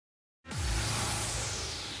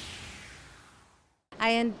I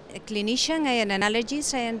am a clinician, I am an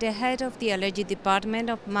allergist, I am the head of the allergy department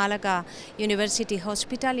of Malaga University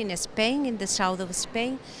Hospital in Spain, in the south of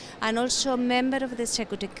Spain, and also a member of the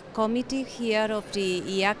executive committee here of the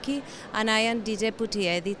EAACI, and I am the deputy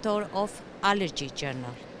editor of Allergy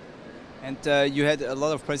journal. And you had a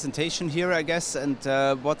lot of presentation here, I guess, and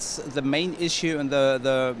what's the main issue and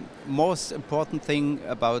the most important thing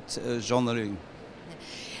about journaling?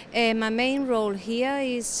 My main role here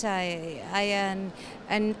is I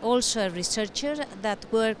am also a researcher that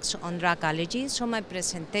works on drug allergy. So my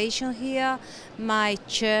presentation here, my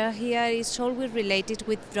chair here is always related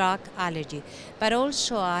with drug allergy. But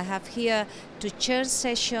also I have here to chair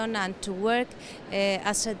session and to work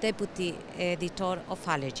as a deputy editor of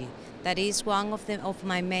allergy. That is one of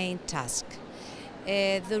my main tasks.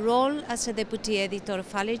 The role as a deputy editor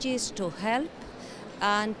of allergy is to help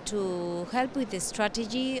with the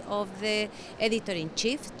strategy of the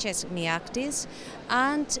editor-in-chief, Ches Miaktis,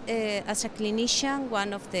 and as a clinician,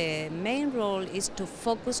 one of the main roles is to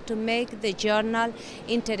focus to make the journal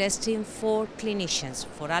interesting for clinicians,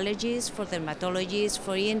 for allergists, for dermatologists,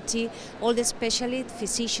 for ENT, all the specialist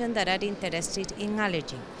physicians that are interested in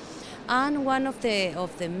allergy. And one of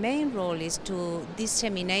the main roles is to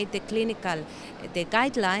disseminate the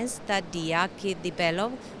guidelines that the EAACI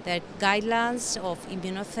developed, the guidelines of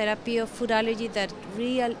immunotherapy of food allergy that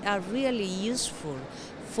are really useful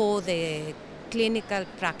for the clinical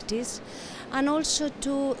practice, and also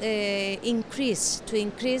to increase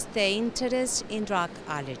the interest in drug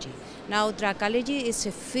allergy. Now, drug allergy is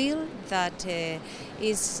a field that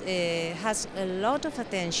has a lot of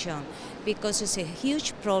attention because it's a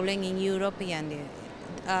huge problem in Europe and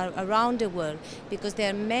around the world, because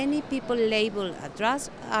there are many people labeled as drug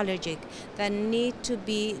allergic that need to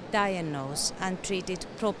be diagnosed and treated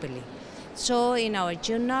properly. So in our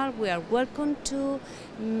journal we are working to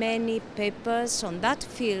many papers on that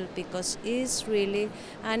field because it's really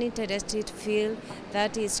an interesting field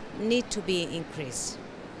that need to be increased.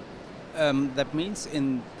 That means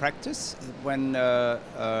in practice, when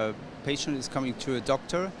a patient is coming to a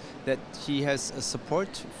doctor, that he has a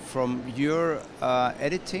support from your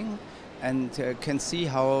editing and can see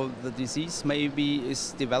how the disease maybe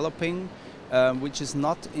is developing, which is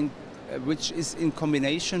in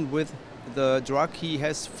combination with the drug he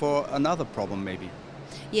has for another problem maybe.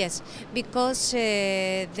 Yes, because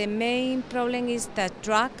the main problem is that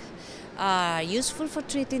drugs are useful for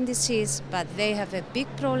treating disease, but they have a big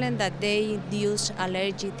problem that they induce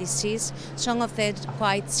allergic disease, some of them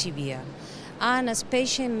quite severe. And as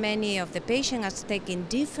many of the patients are taking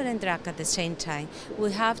different drugs at the same time,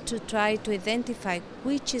 we have to try to identify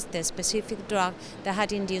which is the specific drug that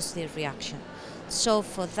had induced the reaction. So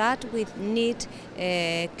for that we need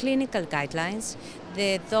clinical guidelines.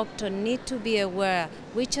 The doctor needs to be aware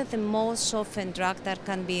which are the most often drugs that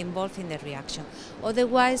can be involved in the reaction.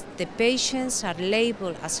 Otherwise, the patients are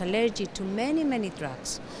labeled as allergic to many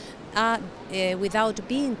drugs without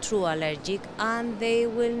being true allergic, and they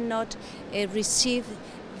will not receive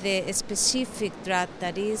the specific drug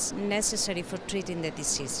that is necessary for treating the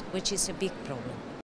disease, which is a big problem.